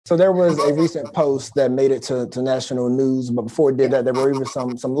So there was a recent post that made it to national news, but before it did that, there were even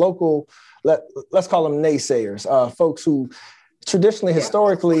some local, let's call them naysayers, folks who traditionally,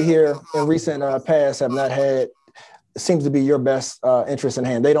 historically here in recent past have not had, seems to be your best interest in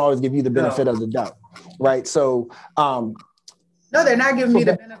hand. They don't always give you the benefit of the doubt, right? So no, they're not giving me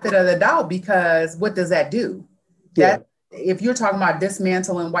the benefit of the doubt, because what does that do? That if you're talking about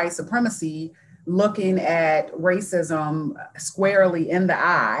dismantling white supremacy, looking at racism squarely in the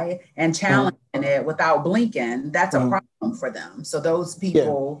eye and challenging it without blinking, that's a problem for them. So those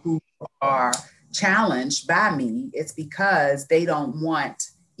people who are challenged by me, it's because they don't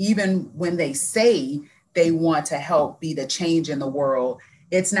want, even when they say they want to help be the change in the world,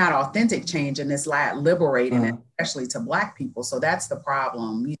 it's not authentic change, and it's like liberating, especially to Black people. So that's the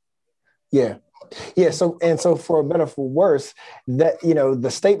problem. Yeah. So for better, for worse, that,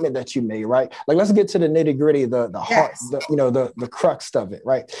 the statement that you made, right? Like, let's get to the nitty gritty, the heart, the crux of it,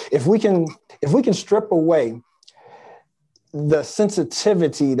 right? If we can strip away the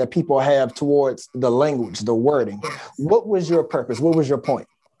sensitivity that people have towards the language, the wording, what was your purpose? What was your point?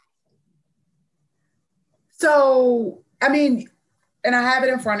 So, I mean, and I have it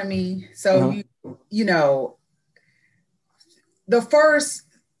in front of me. So, the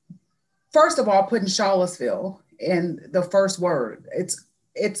first of all, putting Charlottesville in the first word, it's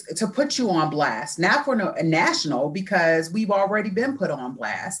to put you on blast, not for a national, because we've already been put on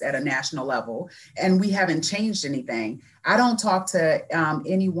blast at a national level and we haven't changed anything. I don't talk to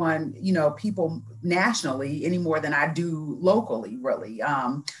anyone, people nationally any more than I do locally, really.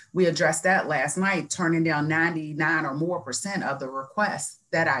 We addressed that last night, turning down 99% or more of the requests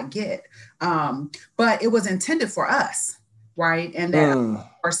that I get. But it was intended for us, right? And that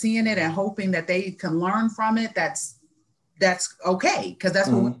are seeing it and hoping that they can learn from it. That's okay, because that's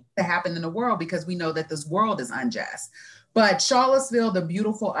what wants to happen in the world, because we know that this world is unjust. But Charlottesville, the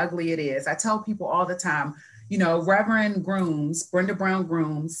beautiful, ugly it is. I tell people all the time, Reverend Grooms, Brenda Brown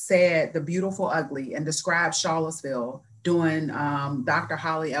Grooms, said the beautiful, ugly and described Charlottesville doing Dr.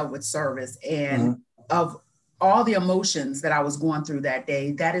 Holly Elwood's service. And of all the emotions that I was going through that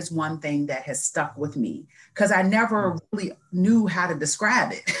day, that is one thing that has stuck with me, because I never really knew how to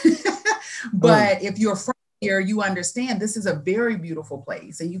describe it. But if you're from here, you understand this is a very beautiful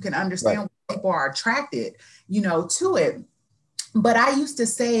place, and you can understand why people are attracted, to it. But I used to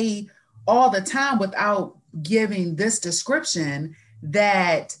say all the time, without giving this description,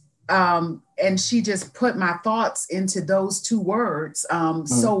 that, and she just put my thoughts into those two words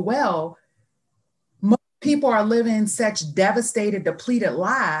so well. Most people are living such devastated, depleted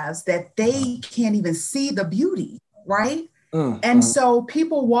lives that they can't even see the beauty, right? And so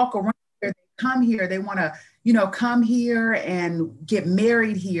people walk around here, they come here, they want to, come here and get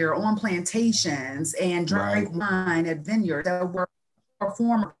married here on plantations and drink wine at vineyards that were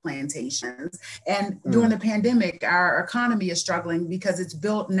former plantations. And during the pandemic, our economy is struggling because it's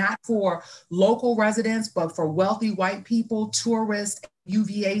built not for local residents, but for wealthy white people, tourists,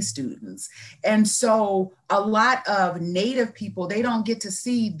 UVA students. And so a lot of Native people, they don't get to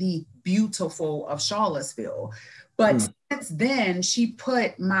see the beautiful of Charlottesville. But since then, she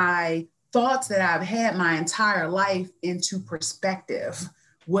put my thoughts that I've had my entire life into perspective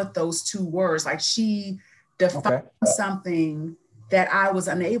with those two words. Like, she defined something that I was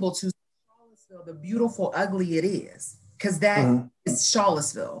unable to. Charlottesville, the beautiful, ugly it is, because that is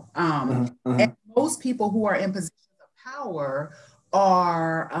Charlottesville. And most people who are in positions of power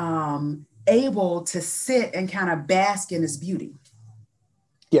are able to sit and kind of bask in its beauty.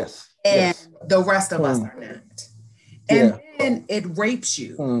 Yes. And the rest of us are not. And then it rapes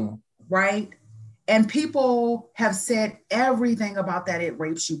you, right? And people have said everything about that it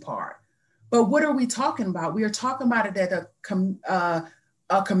rapes you part. But what are we talking about? We are talking about it at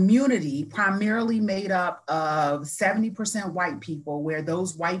a community primarily made up of 70% white people, where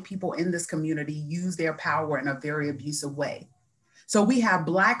those white people in this community use their power in a very abusive way. So we have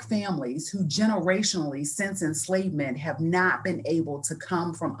Black families who generationally, since enslavement, have not been able to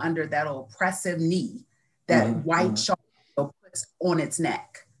come from under that oppressive knee that white Charlottesville puts on its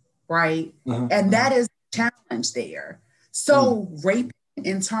neck, right? And that is the challenge there. So rape,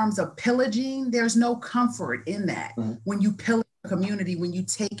 in terms of pillaging, there's no comfort in that when you pillage a community, when you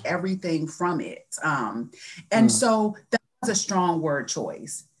take everything from it. And so that was a strong word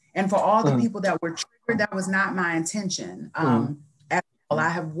choice. And for all the people that were triggered, that was not my intention. At all. I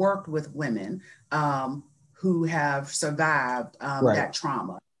have worked with women who have survived that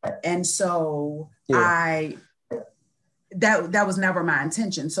trauma. And so that was never my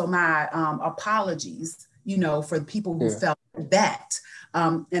intention. So my apologies, for the people who felt that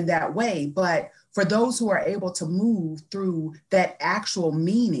in that way. But for those who are able to move through that actual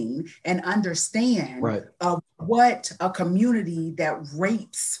meaning and understand of what a community that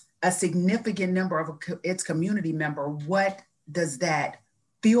rapes a significant number of its community member, what does that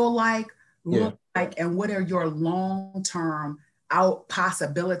feel like, look like, and what are your long-term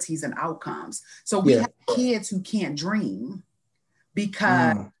possibilities and outcomes? So we have kids who can't dream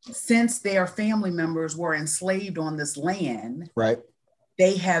because since their family members were enslaved on this land,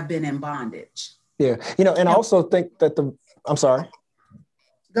 they have been in bondage. Yeah, you know, and I also think that I'm sorry.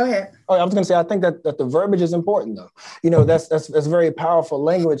 Go ahead. Oh, I was going to say, I think that the verbiage is important, though. You know, that's very powerful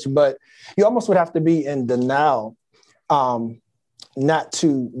language, but you almost would have to be in denial not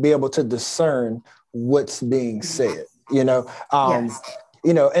to be able to discern what's being said, you know.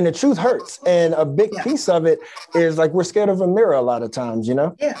 You know, and the truth hurts. And a big piece of it is like, we're scared of a mirror a lot of times, you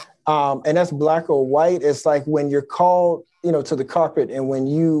know? And that's black or white. It's like when you're called, you know, to the carpet and when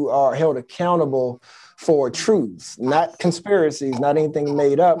you are held accountable for truths, not conspiracies, not anything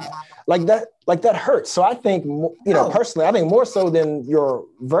made up, like that hurts. So I think, you know, personally, I think more so than your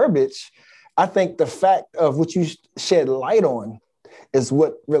verbiage, I think the fact of what you shed light on is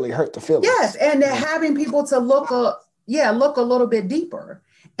what really hurt the feelings. Yes, and having people to look a little bit deeper.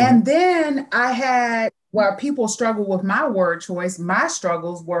 And then I had, where people struggle with my word choice, my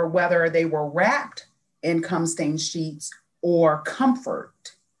struggles were whether they were wrapped in cum-stained sheets or comfort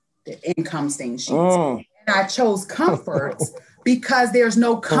in cum-stained sheets. And I chose comforts because there's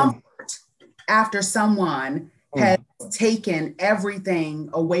no comfort after someone has taken everything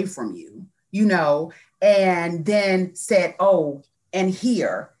away from you, you know, and then said, oh, and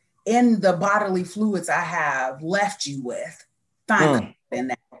here, in the bodily fluids I have left you with, find comfort in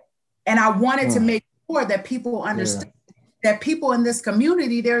that. And I wanted to make sure that people understand that people in this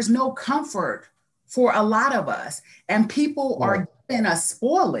community, there's no comfort for a lot of us. And people are giving us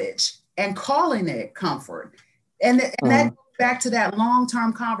spoilage and calling it comfort. And that goes back to that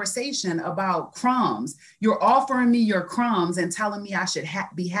long-term conversation about crumbs. You're offering me your crumbs and telling me I should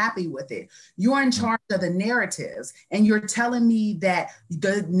be happy with it. You're in charge of the narratives, and you're telling me that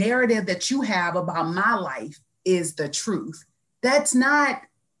the narrative that you have about my life is the truth. That's not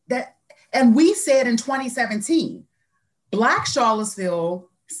that. And we said in 2017, Black Charlottesville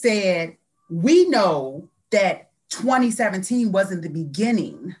said, we know that 2017 wasn't the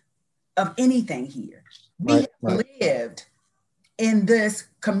beginning of anything here. We lived in this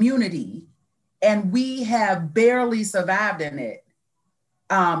community and we have barely survived in it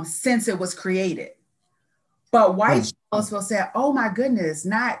since it was created. But white Charlottesville said, oh my goodness,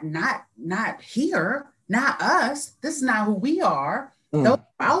 not here, not us. This is not who we are. Those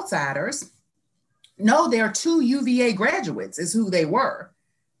are outsiders. No, they're two UVA graduates is who they were.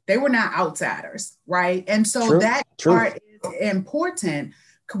 They were not outsiders, right? And so that part is important.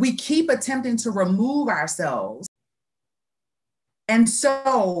 We keep attempting to remove ourselves. And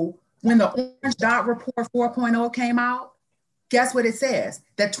so when the Orange Dot Report 4.0 came out, guess what it says?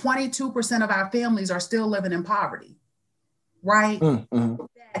 That 22% of our families are still living in poverty, right?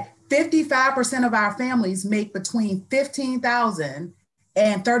 That 55% of our families make between $15,000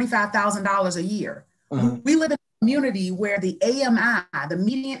 and $35,000 a year. We live in a community where the AMI, the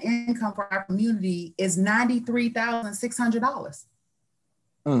median income for our community, is $93,600.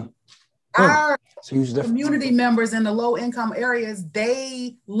 Our community members in the low income areas,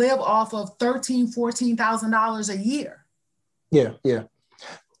 they live off of $13,000, $14,000 a year. Yeah.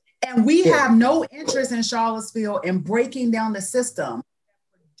 And we have no interest in Charlottesville in breaking down the system that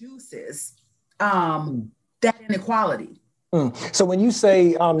produces that inequality. So when you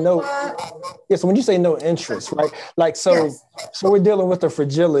say so when you say no interest, right? Like, so we're dealing with the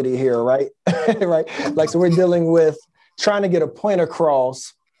fragility here, right? Right? Like, so we're dealing with trying to get a point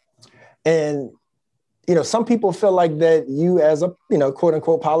across. And, you know, some people feel like that you as a, you know, quote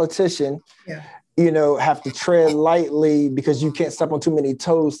unquote politician, you know, have to tread lightly because you can't step on too many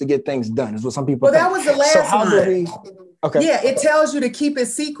toes to get things done, is what some people think. That was the last one. Okay. Yeah, it tells you to keep it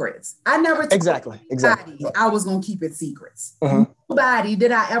secrets. I never told exactly I was going to keep it secrets. Nobody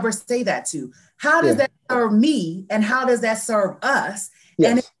did I ever say that to. How does that serve me, and how does that serve us?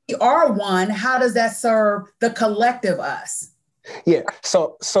 And if we are one, how does that serve the collective us? Yeah.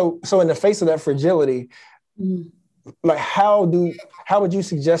 So in the face of that fragility, like how would you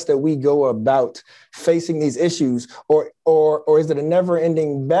suggest that we go about facing these issues, or is it a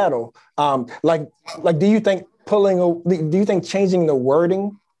never-ending battle? Like do you think changing the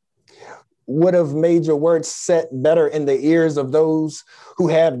wording would have made your words set better in the ears of those who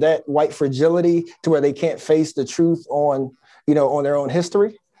have that white fragility to where they can't face the truth on their own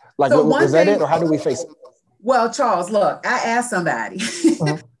history? Like, is that it, or how do we face it? Well, Charles, look, I asked somebody,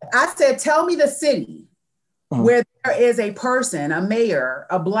 I said, tell me the city where there is a person, a mayor,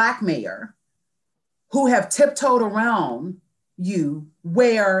 a Black mayor, who have tiptoed around you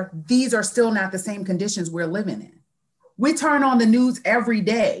where these are still not the same conditions we're living in. We turn on the news every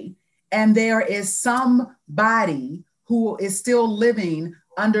day and there is somebody who is still living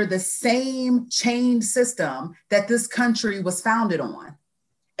under the same chained system that this country was founded on,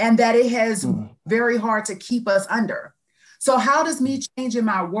 and that it has very hard to keep us under. So how does me changing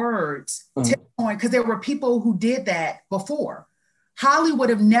my words, because there were people who did that before. Holly would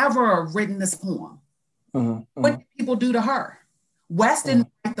have never written this poem. What did people do to her? West didn't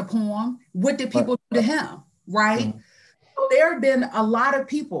write the poem. What did people do to him, right? So there have been a lot of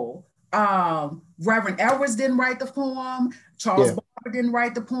people. Reverend Edwards didn't write the poem. Charles Barber didn't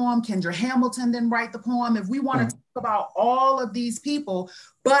write the poem. Kendra Hamilton didn't write the poem. If we want to talk about all of these people,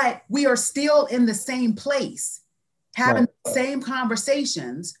 but we are still in the same place, having the same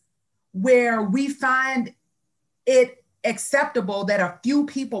conversations where we find it acceptable that a few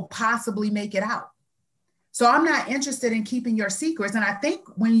people possibly make it out. So I'm not interested in keeping your secrets. And I think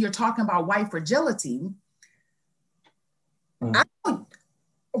when you're talking about white fragility, I don't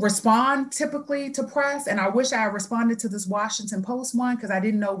respond typically to press. And I wish I had responded to this Washington Post one because I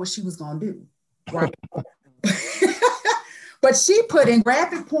didn't know what she was going to do. Right. But she put in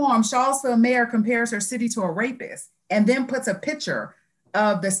graphic poem, Charlottesville mayor compares her city to a rapist, and then puts a picture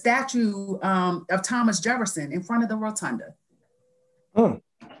of the statue of Thomas Jefferson in front of the rotunda.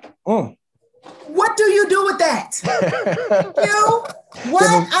 What do you do with that? You?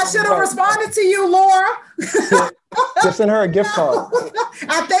 What? I should have responded to you, Laura. Just send her a gift card.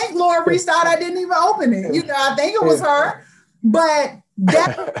 I think Laura reached out. I didn't even open it. You know, I think it was her. But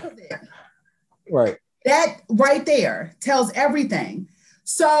that was it. Right. That right there tells everything.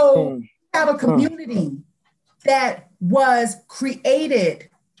 So we have a community that was created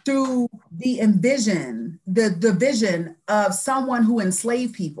through the vision of someone who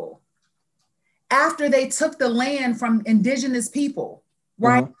enslaved people. After they took the land from indigenous people,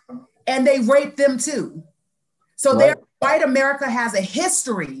 right? And they raped them too. So white America has a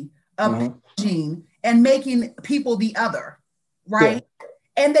history of packaging and making people the other, right?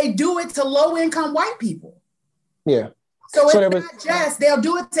 And they do it to low-income white people. Yeah. So it's not just, they'll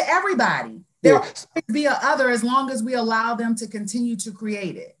do it to everybody. There'll always be a other as long as we allow them to continue to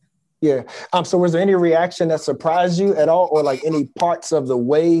create it. Yeah. So was there any reaction that surprised you at all, or like any parts of the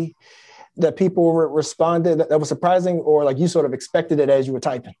way that people responded that was surprising, or like you sort of expected it as you were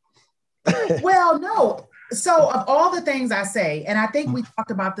typing? Well, no. So of all the things I say, and I think we talked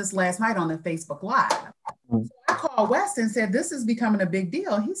about this last night on the Facebook Live, so I called West and said, this is becoming a big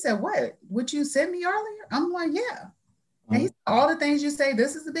deal. He said, what? Would you send me earlier? I'm like, yeah. And he said, all the things you say,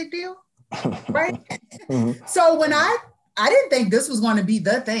 this is a big deal, right? So when I didn't think this was going to be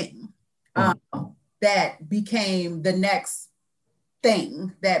the thing that became the next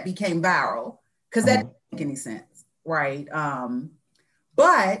thing that became viral, because that didn't make any sense, right?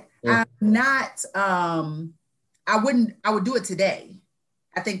 But I'm not, I would do it today.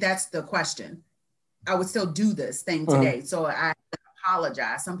 I think that's the question. I would still do this thing today. So I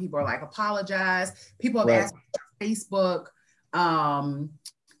apologize. Some people are like, apologize. People have asked me, Facebook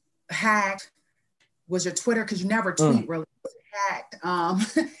hacked. Was your Twitter, because you never tweet really, hacked.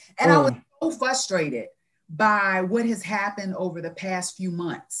 And I was so frustrated by what has happened over the past few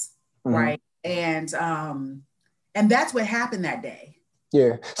months, right? And that's what happened that day.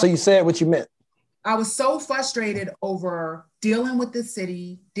 Yeah. So you said what you meant. I was so frustrated over dealing with the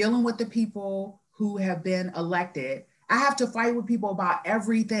city, dealing with the people who have been elected. I have to fight with people about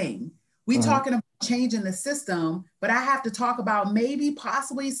everything. We talking about changing the system, but I have to talk about maybe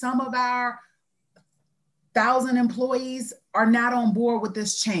possibly some of our 1,000 employees are not on board with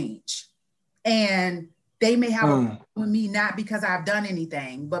this change. And they may have a problem with me, not because I've done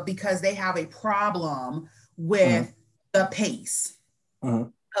anything, but because they have a problem with the pace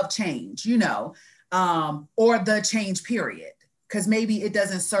of change, you know, or the change period, because maybe it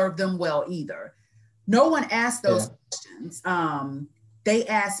doesn't serve them well either. No one asked those questions. They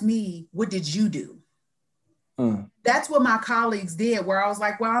asked me, what did you do? That's what my colleagues did, where I was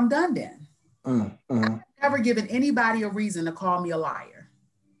like, well, I'm done then. I've never given anybody a reason to call me a liar,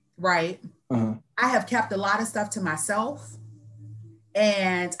 right? I have kept a lot of stuff to myself,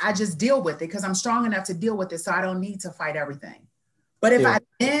 and I just deal with it because I'm strong enough to deal with it, so I don't need to fight everything. But if I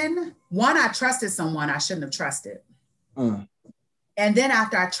trusted someone I shouldn't have trusted. And then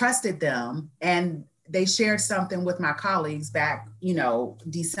after I trusted them and they shared something with my colleagues back, you know,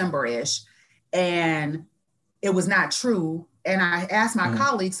 December-ish, and it was not true. And I asked my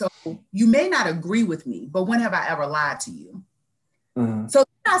colleagues, so you may not agree with me, but when have I ever lied to you? So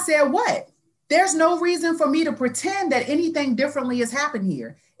I said, what? There's no reason for me to pretend that anything differently has happened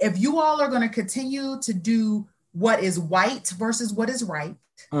here. If you all are going to continue to do what is white versus what is right,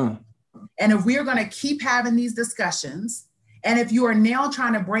 and if we're going to keep having these discussions, and if you are now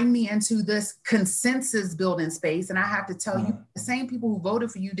trying to bring me into this consensus building space, and I have to tell you, the same people who voted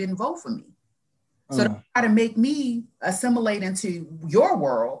for you didn't vote for me. So to try to make me assimilate into your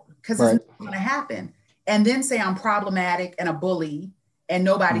world, because it's not going to happen. And then say I'm problematic and a bully and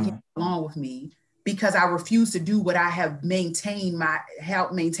nobody can get along with me because I refuse to do what I have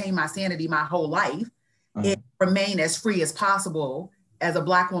helped maintain my sanity my whole life, and remain as free as possible as a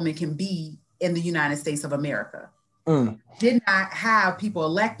Black woman can be in the United States of America. Did not have people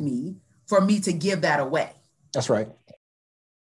elect me for me to give that away. That's right.